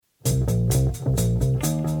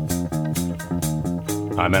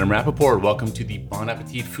I'm Adam Rappaport. Welcome to the Bon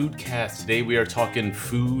Appetit Foodcast. Today we are talking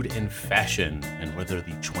food and fashion and whether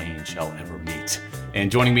the twain shall ever meet.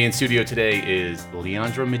 And joining me in studio today is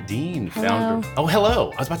Leandra Medine, founder. Oh,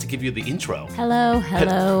 hello. I was about to give you the intro. Hello.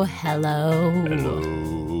 Hello.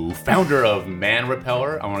 Founder of Man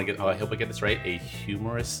Repeller. I hope I get this right. A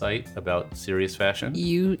humorous site about serious fashion.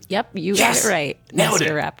 You got it right, Nailed Mr.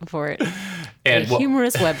 it. Rappaport. And a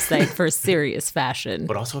humorous website for serious fashion.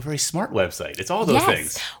 But also a very smart website. It's all those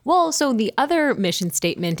things. Well, so the other mission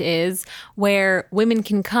statement is where women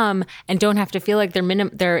can come and don't have to feel like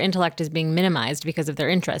their intellect is being minimized because of their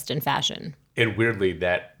interest in fashion. And weirdly,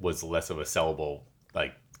 that was less of a sellable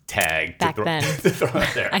tag Back then. to throw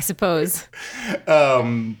out there. I suppose.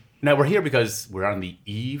 Now we're here because we're on the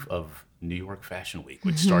eve of New York Fashion Week,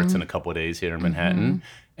 which starts in a couple of days here in Manhattan.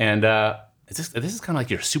 And this is kind of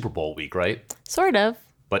like your Super Bowl week, right? Sort of.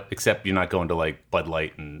 But except you're not going to like Bud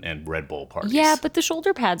Light and Red Bull parties. Yeah, but the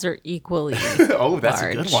shoulder pads are equally Oh, that's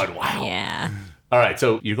large. a good one. Wow. Yeah. All right,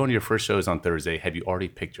 so you're going to your first shows on Thursday. Have you already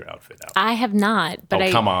picked your outfit out? I have not,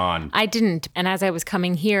 but come on. I didn't. And as I was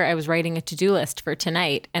coming here, I was writing a to-do list for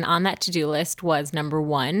tonight. And on that to-do list was number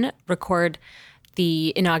 1, record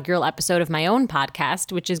the inaugural episode of my own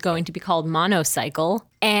podcast, which is going to be called Monocycle.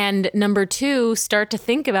 And number 2, start to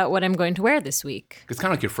think about what I'm going to wear this week. It's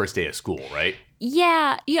kind of like your first day of school, right?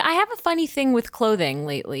 Yeah, I have a funny thing with clothing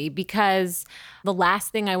lately because the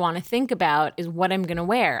last thing I want to think about is what I'm going to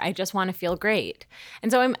wear. I just want to feel great.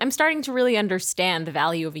 And so I'm starting to really understand the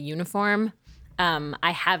value of a uniform. I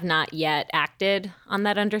have not yet acted on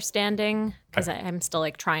that understanding because I'm still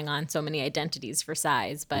trying on so many identities for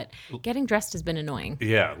size, but getting dressed has been annoying.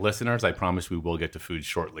 Yeah, listeners, I promise we will get to food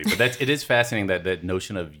shortly. But it is fascinating that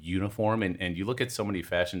notion of uniform. And you look at so many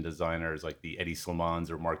fashion designers like the Eddie Slimans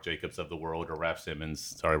or Marc Jacobs of the world or Raf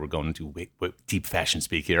Simons. Sorry, we're going into deep fashion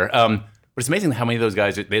speak here. But it's amazing how many of those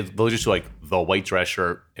guys, they'll just do the white dress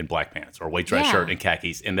shirt and black pants or white dress shirt and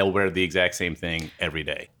khakis, and they'll wear the exact same thing every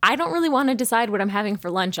day. I don't really want to decide what I'm having for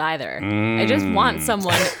lunch either. I just want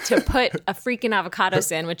someone to put a freaking avocado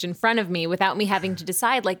sandwich in front of me without me having to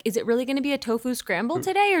decide, is it really going to be a tofu scramble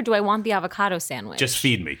today or do I want the avocado sandwich? Just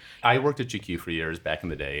feed me. I worked at GQ for years back in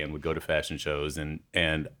the day and would go to fashion shows,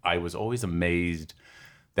 and I was always amazed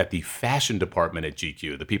that the fashion department at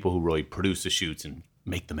GQ, the people who really produce the shoots and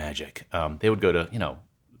make the magic, they would go to,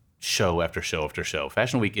 show after show after show.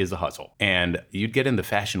 Fashion Week is a hustle. And you'd get in the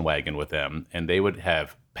fashion wagon with them, and they would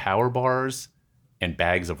have power bars and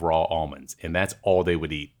bags of raw almonds. And that's all they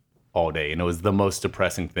would eat all day. And it was the most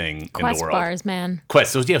depressing thing in the world. Quest bars, man.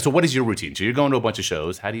 Quest. So what is your routine? So you're going to a bunch of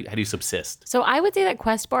shows. How do you subsist? So I would say that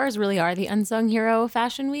Quest bars really are the unsung hero of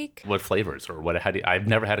Fashion Week. What flavors or what? I've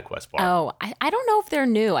never had a Quest bar. Oh, I don't know if they're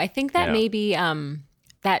new. I think that maybe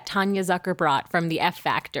that Tanya Zuckerbrot from the F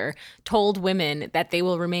Factor told women that they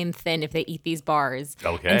will remain thin if they eat these bars.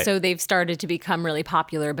 Okay. And so they've started to become really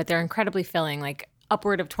popular, but they're incredibly filling,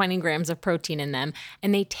 upward of 20 grams of protein in them,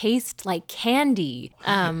 and they taste like candy.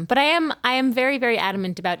 But I am very, very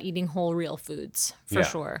adamant about eating whole, real foods for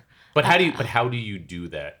sure. But how do you do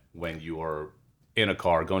that when you are in a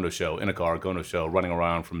car going to a show, running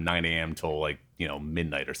around from 9 a.m. till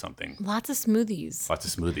midnight or something? Lots of smoothies.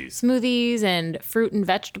 Smoothies and fruit and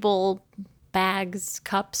vegetable bags,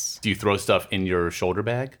 cups. Do you throw stuff in your shoulder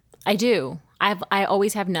bag? I do. I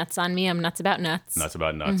always have nuts on me. I'm nuts about nuts. Nuts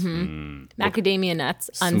about nuts. Macadamia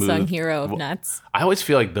nuts, unsung hero of nuts. I always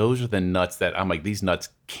feel like those are the nuts that I'm like, these nuts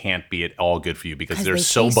can't be at all good for you because they're they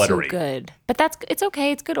so taste buttery. So good. But it's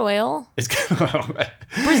okay. It's good oil. It's good.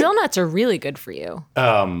 Brazil nuts are really good for you.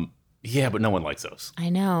 Yeah, but no one likes those. I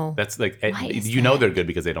know. That's Why is that? Know they're good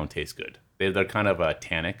because they don't taste good. They're kind of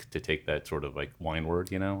tannic, to take that sort of wine word,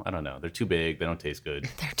 I don't know. They're too big. They don't taste good.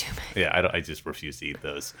 They're too big. Yeah, I just refuse to eat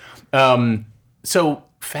those. So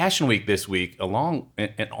Fashion Week this week,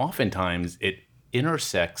 and oftentimes it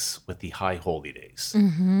intersects with the high holy days.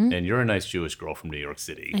 Mm-hmm. And you're a nice Jewish girl from New York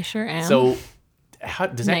City. I sure am. So how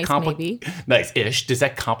does that maybe. Nice-ish. Does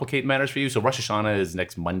that complicate matters for you? So Rosh Hashanah is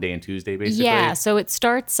next Monday and Tuesday, basically? Yeah, so it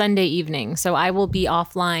starts Sunday evening. So I will be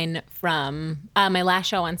offline from my last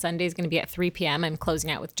show on Sunday is going to be at 3 p.m. I'm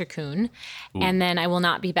closing out with Tikkun. And then I will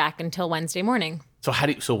not be back until Wednesday morning.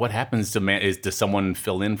 So what happens to does someone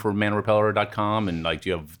fill in for manrepeller.com and do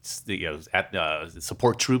you have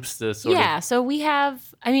support troops to sort of? Yeah, so we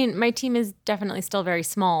have, my team is definitely still very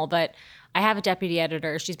small, but I have a deputy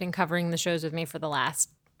editor. She's been covering the shows with me for the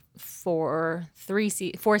last for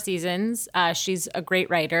 4 seasons. She's a great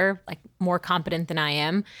writer, like more competent than I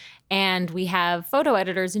am. And we have photo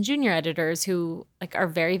editors and junior editors who like are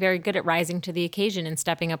very, very good at rising to the occasion and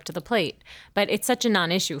stepping up to the plate. But it's such a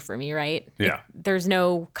non-issue for me, right? Yeah. There's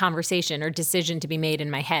no conversation or decision to be made in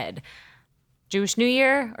my head. Jewish New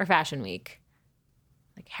Year or Fashion Week?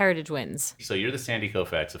 Like heritage wins. So you're the Sandy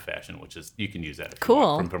Koufax of fashion, which is, you can use that if you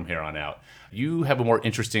Cool. want from here on out. You have a more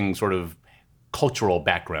interesting sort of cultural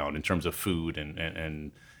background in terms of food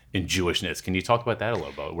and Jewishness. Can you talk about that a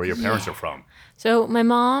little bit, where your parents are from? So my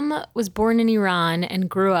mom was born in Iran and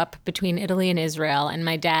grew up between Italy and Israel, and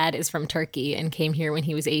my dad is from Turkey and came here when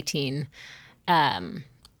he was 18.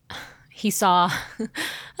 He saw,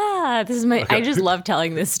 this is my, I just love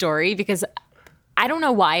telling this story because I don't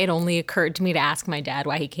know why it only occurred to me to ask my dad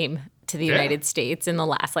why he came to the United States in the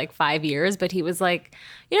last like 5 years. But he was like,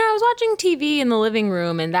 I was watching TV in the living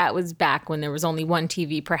room, and that was back when there was only one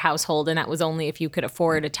TV per household, and that was only if you could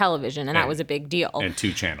afford a television, and that was a big deal. And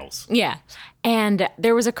 2 channels. Yeah. And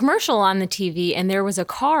there was a commercial on the TV, and there was a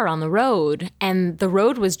car on the road, and the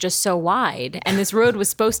road was just so wide, and this road was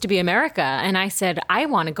supposed to be America. And I said, I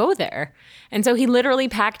want to go there. And so he literally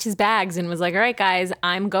packed his bags and was like, all right, guys,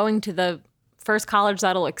 I'm going to the first college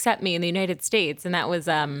that'll accept me in the United States. And that was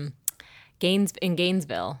in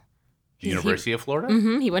Gainesville. University of Florida?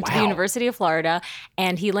 Mm-hmm. He went to the University of Florida,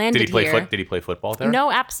 and he landed here. Did he play football there?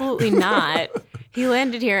 No, absolutely not. He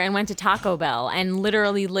landed here and went to Taco Bell and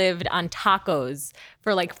literally lived on tacos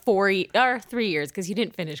for like 3 years because he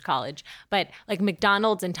didn't finish college. But like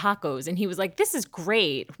McDonald's and tacos, and he was like, "This is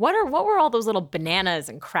great. What were all those little bananas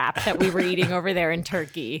and crap that we were eating over there in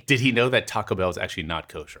Turkey?" Did he know that Taco Bell is actually not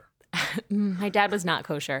kosher? My dad was not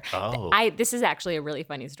kosher. Oh. This is actually a really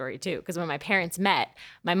funny story too, because when my parents met,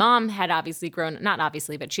 my mom had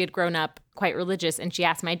but she had grown up quite religious, and she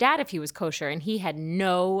asked my dad if he was kosher, and he had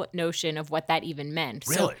no notion of what that even meant.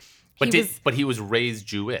 Really? But he was raised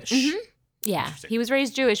Jewish. Mm-hmm. Yeah, he was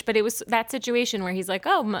raised Jewish, but it was that situation where he's like,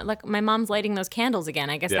 oh, my mom's lighting those candles again.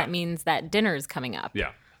 I guess that means that dinner's coming up.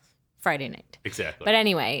 Yeah. Friday night. Exactly. But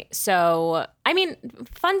anyway, so, I mean,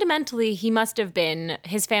 fundamentally,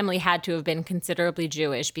 his family had to have been considerably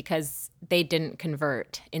Jewish because they didn't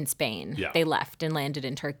convert in Spain. Yeah. They left and landed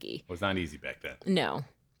in Turkey. It was not easy back then. No.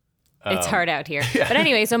 It's hard out here. Yeah. But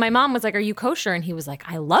anyway, so my mom was like, are you kosher? And he was like,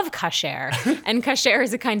 I love kasher. And kasher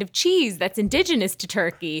is a kind of cheese that's indigenous to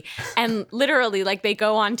Turkey. And literally, like, they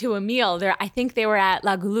go on to a meal. I think they were at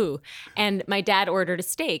La Goulou. And my dad ordered a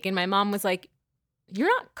steak. And my mom was like, you're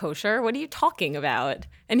not kosher. What are you talking about?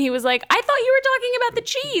 And he was like, I thought you were talking about the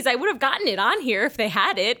cheese. I would have gotten it on here if they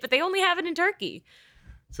had it, but they only have it in Turkey.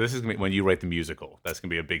 So this is going to be when you write the musical. That's going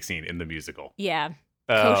to be a big scene in the musical. Yeah.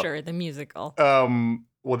 Kosher, the musical.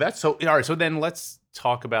 Well, that's so... All right, so then let's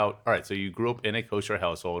talk about... All right, so you grew up in a kosher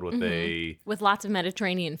household with with lots of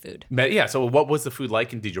Mediterranean food. Yeah, so what was the food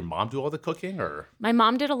like? And did your mom do all the cooking, or...? My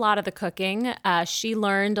mom did a lot of the cooking. She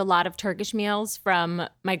learned a lot of Turkish meals from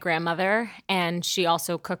my grandmother, and she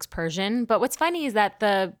also cooks Persian. But what's funny is that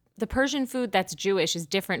the Persian food that's Jewish is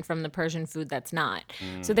different from the Persian food that's not.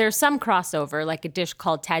 So there's some crossover, like a dish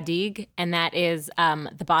called tadig, and that is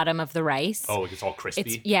the bottom of the rice. Oh, it's all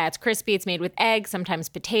crispy? It's crispy. It's made with eggs, sometimes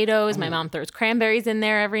potatoes. My mom throws cranberries in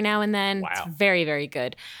there every now and then. Wow. It's very, very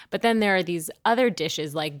good. But then there are these other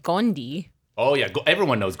dishes like gondi. Oh, yeah.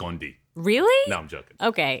 Everyone knows gondi. Really? No, I'm joking.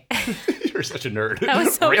 Okay. You're such a nerd. That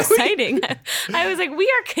was so Really? exciting. I was like, we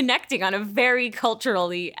are connecting on a very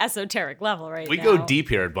culturally esoteric level right now. We go deep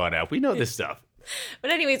here at Bon App. We know this stuff.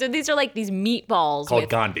 But anyway, so these are like these meatballs. Called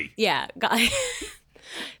Gandhi. Yeah.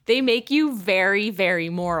 They make you very, very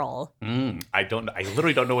moral. I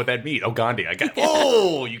literally don't know what that means. Oh, Gandhi.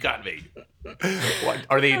 Oh, you got me. What,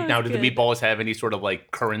 are they now? Do the meatballs have any sort of like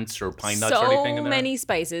currants or pine nuts or anything in there? So many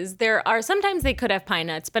spices. There are sometimes they could have pine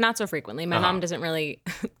nuts, but not so frequently. My mom doesn't really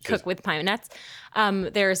cook with pine nuts.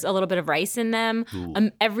 There's a little bit of rice in them.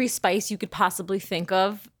 Every spice you could possibly think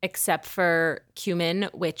of, except for cumin,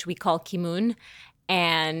 which we call kimun,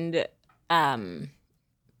 and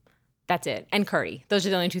that's it. And curry. Those are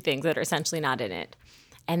the only 2 things that are essentially not in it.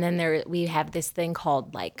 And then we have this thing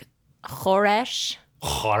called like choresh.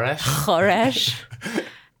 Choresh.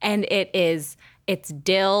 And it's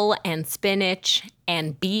dill and spinach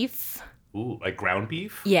and beef. Ooh, like ground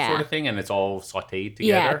beef sort of thing, and it's all sautéed together?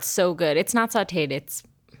 Yeah, it's so good. It's not sautéed. It's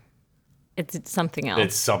something else.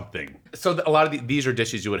 It's something. So a lot of these are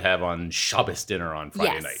dishes you would have on Shabbos dinner on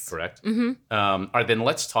Friday night, correct? Mm-hmm. All right, then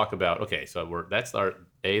let's talk about, okay, so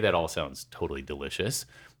that all sounds totally delicious.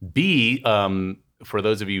 B, for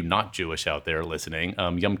those of you not Jewish out there listening,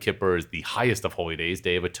 Yom Kippur is the highest of holy days,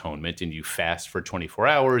 Day of Atonement, and you fast for 24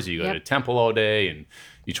 hours. You go to temple all day, and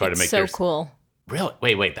you try to make so cool.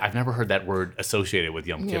 Really? Wait. I've never heard that word associated with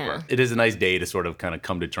Yom Kippur. Yeah. It is a nice day to sort of kind of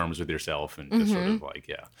come to terms with yourself and just sort of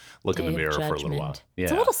look in the mirror for a little while. Yeah.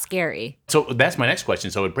 It's a little scary. So that's my next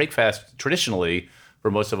question. So at breakfast, traditionally,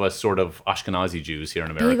 for most of us sort of Ashkenazi Jews here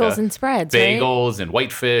in America. Bagels and spreads, Bagels and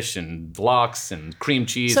whitefish and lox and cream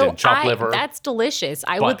cheese and chopped liver. That's delicious.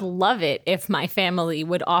 I would love it if my family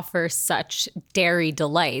would offer such dairy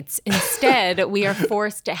delights. Instead, we are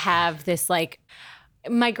forced to have this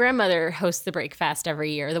my grandmother hosts the breakfast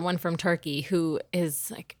every year, the one from Turkey, who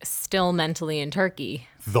is still mentally in Turkey.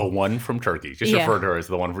 The one from Turkey. Just refer to her as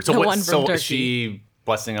the one from Turkey. So is she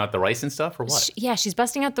busting out the rice and stuff or what? She's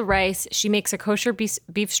busting out the rice. She makes a kosher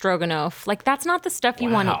beef stroganoff. That's not the stuff you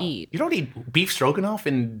want to eat. You don't eat beef stroganoff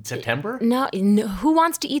in September? No. Who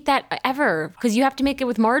wants to eat that ever? Because you have to make it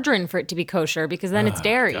with margarine for it to be kosher because then it's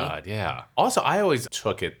dairy. God, yeah. Also, I always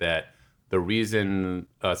took it that the reason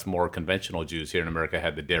us more conventional Jews here in America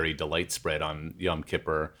had the dairy delight spread on Yom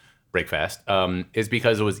Kippur breakfast is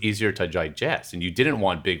because it was easier to digest, and you didn't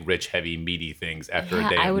want big, rich, heavy, meaty things after a day of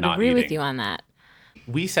not eating. I would agree with you on that.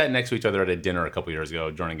 We sat next to each other at a dinner a couple years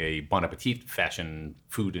ago during a Bon Appetit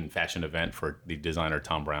food and fashion event for the designer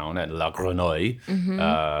Tom Brown at La Grenouille,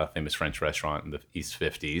 famous French restaurant in the East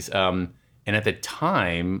 50s. And at the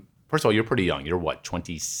time, first of all, you're pretty young. You're what,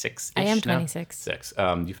 26-ish I am now? 26.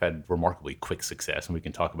 You've had remarkably quick success, and we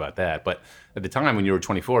can talk about that. But at the time when you were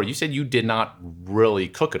 24, you said you did not really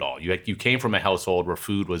cook at all. You came from a household where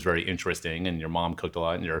food was very interesting, and your mom cooked a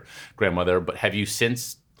lot, and your grandmother. But have you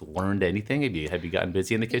since learned anything? Have you gotten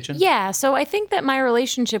busy in the kitchen? Yeah, so I think that my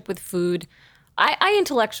relationship with food, I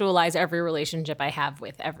intellectualize every relationship I have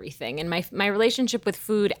with everything. And my relationship with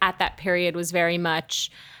food at that period was very much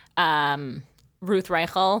Ruth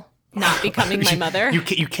Reichel not becoming my mother. You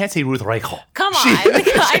can't say Ruth Reichel. Come on.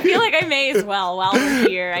 I feel like I may as well while we're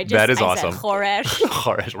here. That is awesome. Said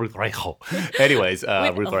Choresh. Ruth Reichel. Anyways,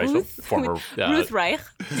 Ruth Reichel, former... Ruth Reich.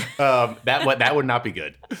 That would not be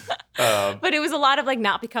good. But it was a lot of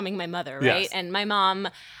not becoming my mother, right? Yes. And my mom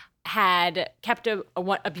had kept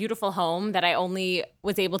a beautiful home that I only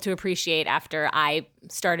was able to appreciate after I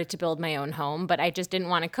started to build my own home. But I just didn't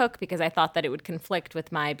want to cook because I thought that it would conflict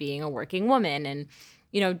with my being a working woman and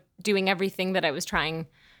doing everything that I was trying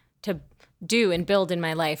to do and build in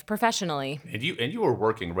my life professionally. And you were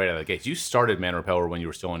working right out of the gates. You started Man Repeller when you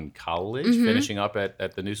were still in college, finishing up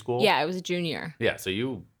at the new school? Yeah, I was a junior. Yeah, so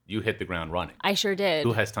you hit the ground running. I sure did.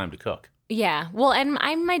 Who has time to cook? Yeah. Well, and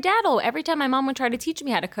my dad, every time my mom would try to teach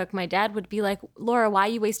me how to cook, my dad would be like, Laura, why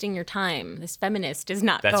are you wasting your time? This feminist is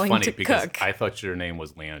not going to cook. That's funny because I thought your name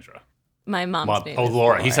was Leandra. My mom's name is Laura.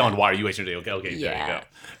 Laura. He's telling, why are you wasting your day? Okay, yeah. There you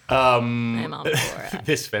go. My mom's Laura.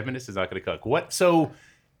 This feminist is not going to cook. What? So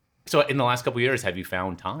in the last couple of years, have you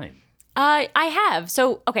found time? I have.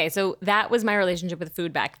 So that was my relationship with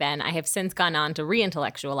food back then. I have since gone on to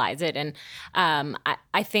re-intellectualize it. And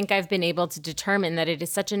I think I've been able to determine that it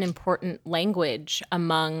is such an important language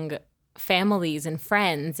among families and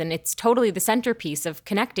friends. And it's totally the centerpiece of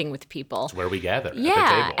connecting with people. It's where we gather at the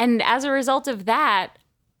Yeah. table. And as a result of that,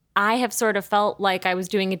 I have sort of felt like I was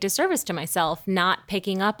doing a disservice to myself, not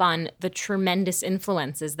picking up on the tremendous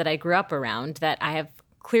influences that I grew up around that I have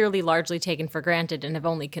clearly largely taken for granted and have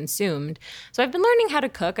only consumed. So I've been learning how to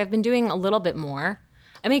cook. I've been doing a little bit more.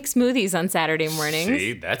 I make smoothies on Saturday mornings.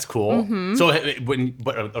 See, that's cool. So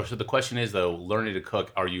so the question is, though, learning to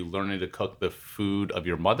cook, are you learning to cook the food of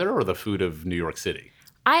your mother or the food of New York City?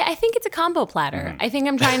 I think it's a combo platter. I think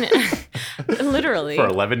I'm trying to, literally. For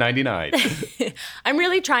 $11.99. I'm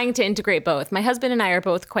really trying to integrate both. My husband and I are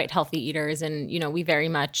both quite healthy eaters, and, we very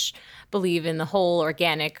much believe in the whole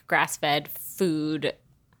organic, grass-fed food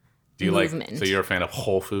movement. So you're a fan of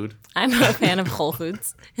whole food? I'm a fan of Whole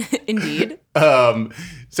Foods, indeed.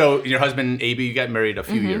 So your husband, A.B., you got married a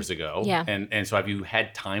few years ago. Yeah. And so have you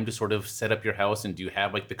had time to sort of set up your house, and do you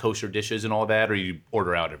have the kosher dishes and all that, or you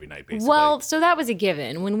order out every night, basically? Well, so that was a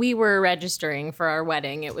given. When we were registering for our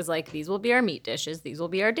wedding, it was these will be our meat dishes, these will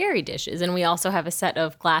be our dairy dishes, and we also have a set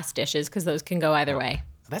of glass dishes because those can go either way.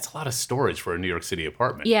 That's a lot of storage for a New York City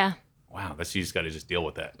apartment. Yeah. Wow, you just got to just deal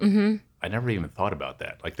with that. I never even thought about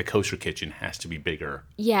that. The kosher kitchen has to be bigger.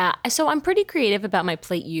 Yeah, so I'm pretty creative about my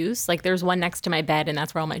plate use. There's one next to my bed, and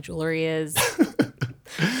that's where all my jewelry is.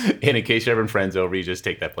 And in case you're having friends over, you just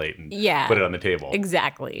take that plate and put it on the table.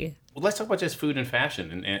 Exactly. Well, let's talk about just food and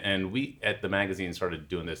fashion. And we, at the magazine, started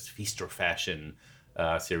doing this Feast or Fashion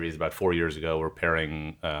series about 4 years ago. We're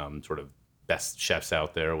pairing sort of best chefs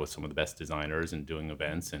out there with some of the best designers and doing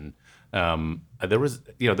events. And there was,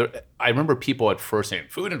 I remember people at first saying,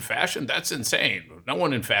 food and fashion, that's insane. No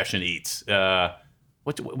one in fashion eats.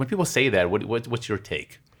 When people say that, what's your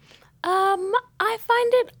take? I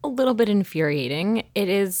find it a little bit infuriating. It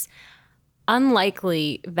is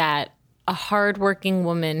unlikely that a hardworking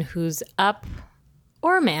woman who's up,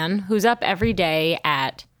 or a man who's up every day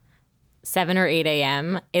at 7 or 8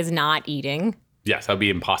 a.m. is not eating. Yes, that'd be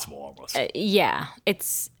impossible almost. Yeah,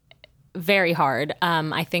 it's very hard.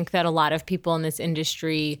 I think that a lot of people in this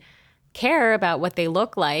industry care about what they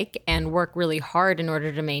look like and work really hard in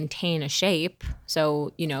order to maintain a shape.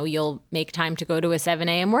 So, you'll make time to go to a 7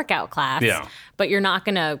 a.m. workout class, but you're not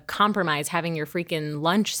going to compromise having your freaking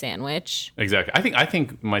lunch sandwich. Exactly. I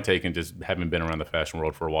think my take, and just having been around the fashion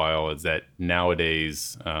world for a while, is that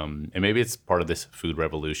nowadays, and maybe it's part of this food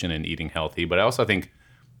revolution and eating healthy, but I also think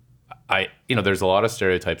there's a lot of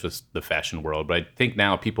stereotypes with the fashion world, but I think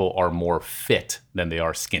now people are more fit than they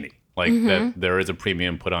are skinny. Like that there is a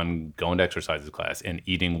premium put on going to exercise class and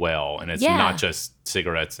eating well, and it's not just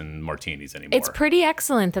cigarettes and martinis anymore. It's pretty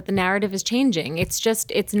excellent that the narrative is changing.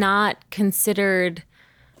 It's not considered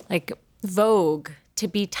like Vogue to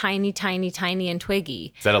be tiny, tiny, tiny and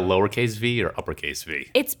twiggy. Is that a lowercase v or uppercase v?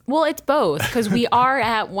 It's both, because we are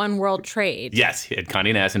at One World Trade. Yes,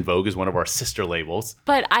 Condé Nast and Vogue is one of our sister labels.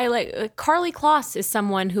 But I like Carly Kloss is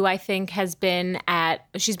someone who I think she's been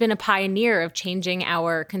a pioneer of changing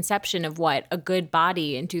our conception of what a good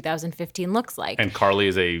body in 2015 looks like. And Carly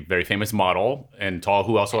is a very famous model and tall,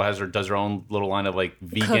 who also does her own little line of like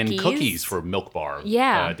vegan cookies for Milk Bar.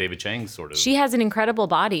 Yeah. David Chang's sort of. She has an incredible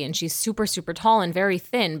body, and she's super, super tall and very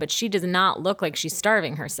thin, but she does not look like she's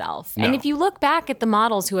starving herself. No. And if you look back at the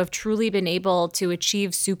models who have truly been able to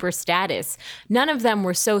achieve super status, none of them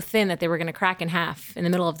were so thin that they were going to crack in half in the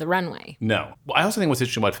middle of the runway. No. Well, I also think what's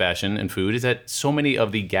interesting about fashion and food is that so many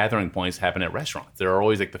of the gathering points happen at restaurants. There are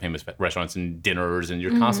always like the famous restaurants and dinners, and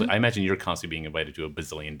you're constantly, I imagine you're constantly being invited to a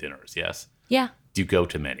bazillion dinners, yes? Yeah. Do you go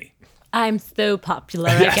to many? I'm so popular.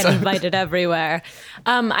 Yes. I get invited everywhere.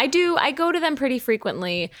 I go to them pretty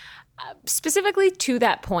frequently. Specifically to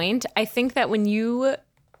that point, I think that when you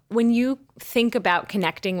think about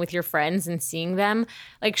connecting with your friends and seeing them,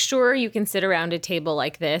 like, sure, you can sit around a table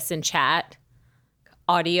like this and chat,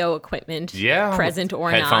 audio equipment present or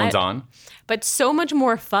headphones not. on. But so much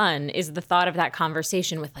more fun is the thought of that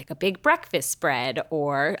conversation with like a big breakfast spread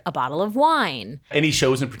or a bottle of wine. Any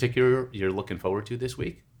shows in particular you're looking forward to this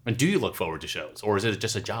week? And do you look forward to shows, or is it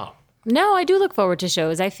just a job? No, I do look forward to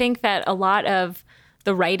shows. I think that a lot of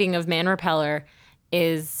the writing of Man Repeller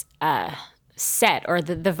is set, or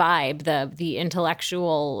the vibe, the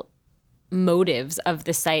intellectual motives of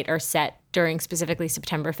the site are set during specifically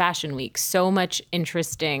September Fashion Week. So much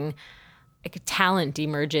interesting talent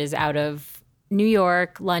emerges out of New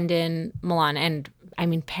York, London, Milan, and I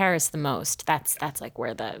mean Paris the most. That's like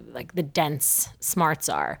where the dense smarts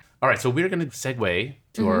are. All right, so we're going to segue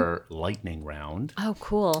to our lightning round. Oh,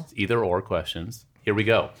 cool. It's either or questions. Here we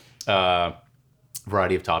go.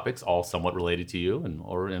 Variety of topics, all somewhat related to you,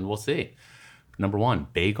 and we'll see. Number 1,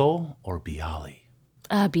 bagel or bialy?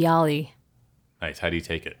 Bialy. Nice. How do you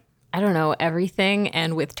take it? I don't know, everything,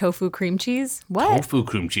 and with tofu cream cheese. What? Tofu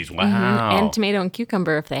cream cheese. Wow. And tomato and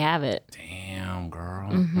cucumber if they have it. Damn,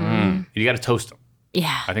 girl. You got to toast them.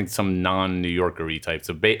 Yeah. I think some non-New Yorker-y types.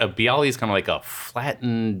 A bialy is kind of like a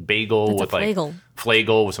flattened bagel with like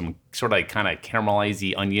flagel with some sort of like kind of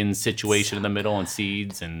caramelized onion situation in the middle and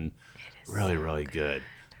seeds, and really, really good.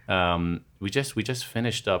 We just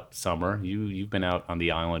finished up summer. You've been out on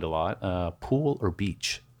the island a lot. Pool or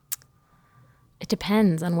beach? It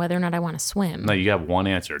depends on whether or not I want to swim. No, you have one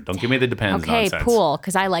answer. Don't give me the depends nonsense. Okay, pool,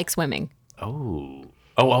 because I like swimming. Oh,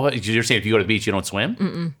 you're saying if you go to the beach, you don't swim?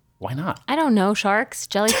 Mm-mm. Why not? I don't know. Sharks,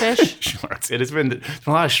 jellyfish. Sharks. There's been a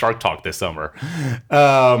lot of shark talk this summer.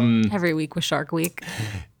 Every week was Shark Week.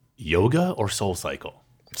 Yoga or Soul Cycle?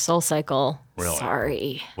 Soul Cycle. Really?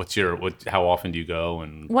 Sorry. How often do you go?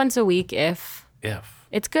 And once a week, if.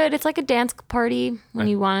 It's good. It's like a dance party when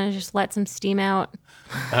you want to just let some steam out.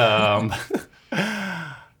 I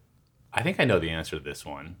think I know the answer to this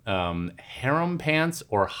one. Harem pants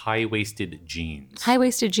or high-waisted jeans?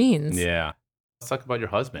 High-waisted jeans. Yeah. Let's talk about your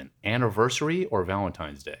husband. Anniversary or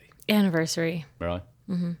Valentine's Day? Anniversary. Really?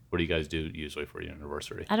 Mm-hmm. What do you guys do usually for your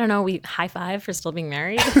anniversary? I don't know. We high five for still being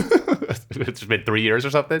married. It's been 3 years or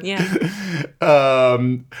something? Yeah.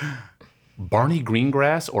 Barney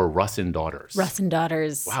Greengrass or Russ and Daughters? Russ and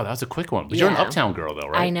Daughters. Wow, that was a quick one. But you're an uptown girl, though,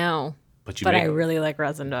 right? I know. But I really like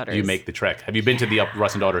Russ and Daughters. You make the trek. Have you been to the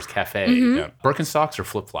Russ and Daughters Cafe? Mm-hmm. Yeah. Birkenstocks or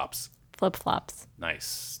flip-flops? flip-flops.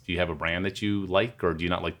 Nice. Do you have a brand that you like, or do you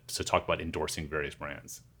not like to talk about endorsing various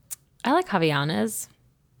brands? I like Havaianas.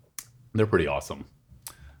 They're pretty awesome.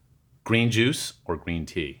 Green juice or green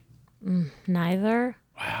tea? Neither.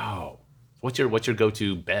 Wow. What's your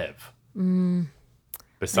go-to bev? Like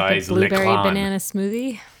Besides a blueberry Leclan? banana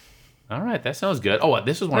smoothie. All right, that sounds good. Oh,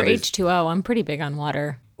 this is one Or of these. H2O. I'm pretty big on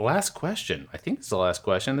water. Last question. I think this is the last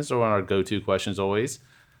question. This is one of our go-to questions always.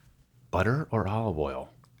 Butter or olive oil?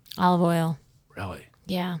 Olive oil. Really?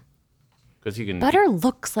 Yeah. Because you can. Butter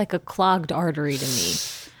looks like a clogged artery to me.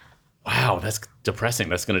 Wow, that's depressing.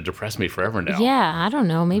 That's going to depress me forever now. Yeah, I don't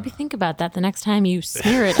know. Maybe think about that the next time you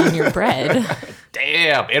smear it on your bread.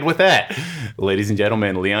 Damn. And with that, ladies and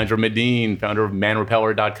gentlemen, Leandra Medine, founder of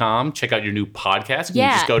manrepeller.com. Check out your new podcast. You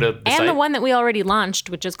can just go to the and site. the one that we already launched,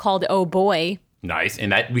 which is called Oh Boy. Nice.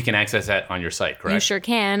 And that we can access that on your site, correct? You sure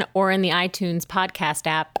can, or in the iTunes podcast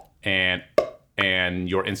app. And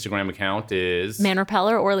your Instagram account is? Man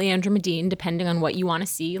Repeller or Leandra Medine, depending on what you want to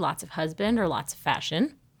see. Lots of husband or lots of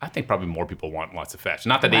fashion. I think probably more people want lots of fashion.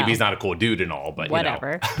 Not that Well, AB's not a cool dude and all, but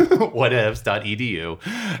whatever. Whatevs.edu.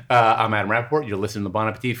 I'm Adam Rappaport. You're listening to the Bon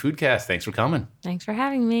Appetit Foodcast. Thanks for coming. Thanks for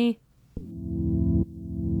having me.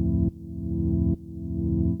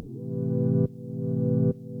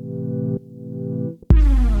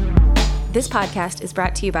 This podcast is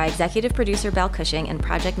brought to you by executive producer Belle Cushing and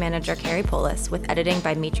project manager Carrie Polis, with editing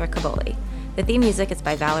by Mitra Kaboli. The theme music is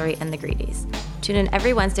by Valerie and the Greedies. Tune in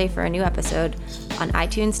every Wednesday for a new episode on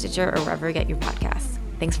iTunes, Stitcher, or wherever you get your podcasts.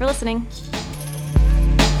 Thanks for listening.